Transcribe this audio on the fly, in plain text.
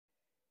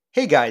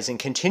Hey guys, and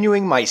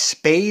continuing my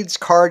Spades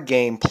card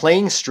game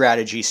playing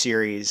strategy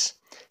series,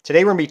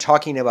 today we're going to be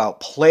talking about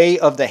play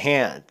of the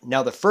hand.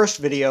 Now the first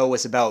video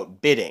was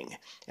about bidding,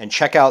 and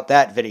check out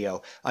that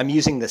video. I'm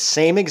using the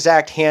same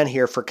exact hand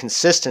here for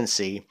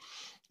consistency,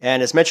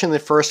 and as mentioned in the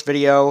first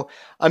video,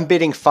 I'm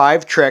bidding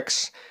 5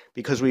 tricks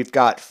because we've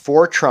got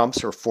 4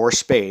 trumps or 4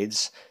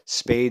 spades.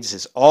 Spades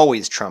is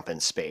always trump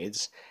in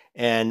spades,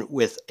 and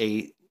with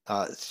a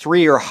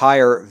 3 or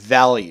higher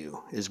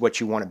value is what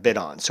you want to bid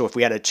on. So if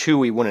we had a 2,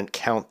 we wouldn't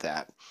count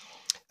that.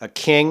 A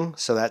king,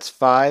 so that's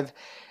 5.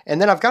 And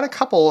then I've got a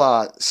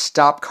couple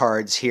stop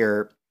cards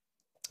here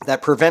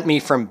that prevent me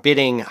from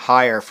bidding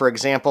higher. For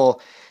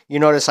example, you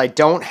notice I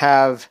don't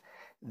have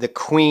the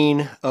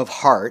queen of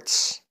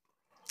hearts,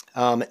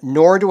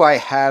 nor do I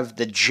have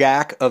the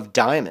jack of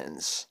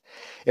diamonds.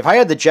 If I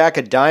had the jack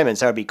of diamonds,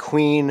 that would be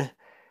queen,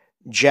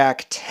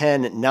 jack,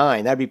 10,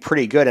 9. That'd be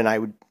pretty good, and I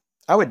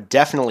would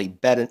definitely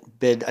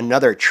bid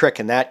another trick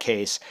in that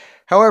case.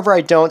 However,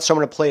 I don't, so I'm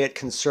going to play it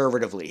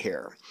conservatively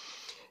here.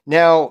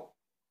 Now,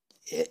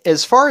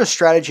 as far as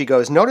strategy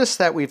goes, notice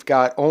that we've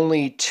got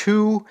only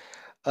 2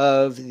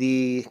 of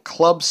the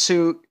club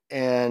suit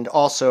and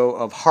also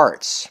of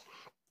hearts.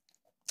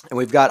 And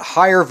we've got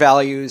higher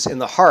values in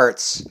the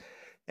hearts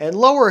and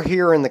lower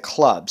here in the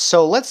clubs.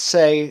 So let's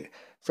say,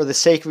 for the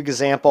sake of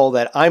example,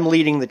 that I'm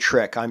leading the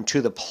trick. I'm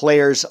to the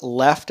player's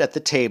left at the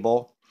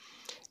table,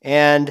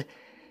 and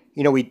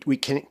you know, we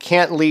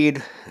can't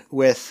lead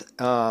with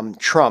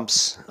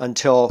trumps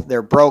until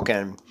they're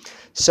broken.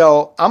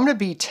 So I'm going to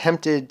be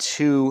tempted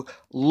to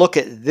look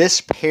at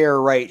this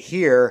pair right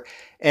here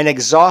and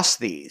exhaust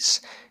these.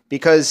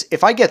 Because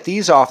if I get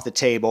these off the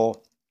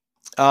table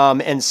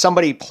and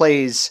somebody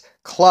plays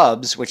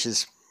clubs, which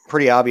is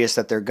pretty obvious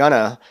that they're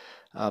gonna,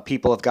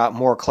 people have got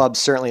more clubs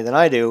certainly than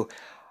I do,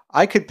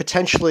 I could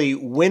potentially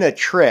win a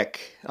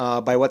trick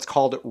by what's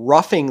called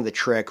ruffing the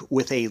trick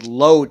with a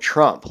low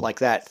trump, like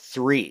that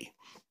 3.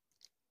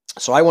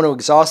 So I want to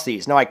exhaust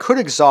these. Now I could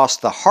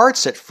exhaust the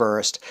hearts at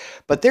first,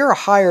 but they're a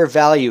higher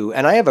value,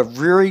 and I have a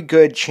very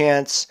good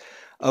chance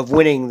of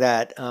winning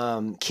that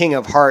king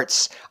of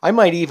hearts. I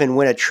might even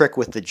win a trick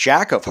with the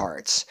jack of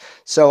hearts.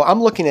 So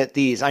I'm looking at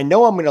these. I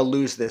know I'm going to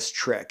lose this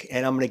trick,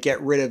 and I'm going to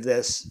get rid of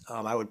this.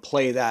 I would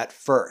play that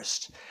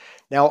first.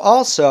 Now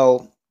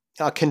also,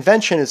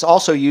 convention is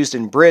also used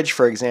in bridge,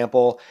 for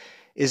example,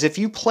 is if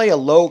you play a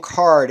low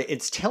card,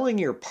 it's telling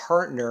your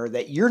partner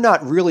that you're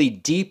not really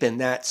deep in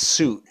that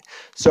suit.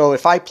 So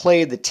if I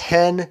play the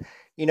 10,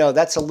 you know,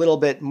 that's a little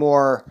bit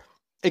more,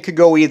 it could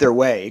go either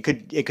way.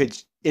 It could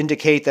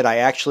indicate that I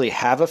actually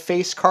have a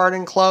face card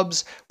in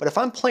clubs, but if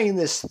I'm playing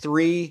this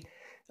 3,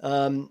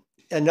 an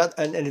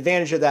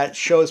advantage of that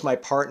shows my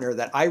partner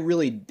that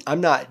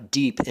I'm not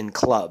deep in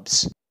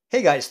clubs.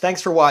 Hey guys,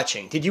 thanks for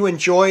watching. Did you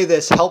enjoy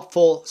this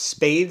helpful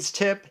spades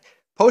tip?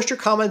 Post your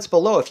comments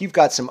below if you've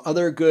got some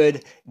other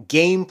good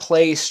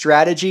gameplay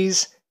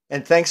strategies,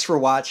 and thanks for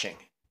watching.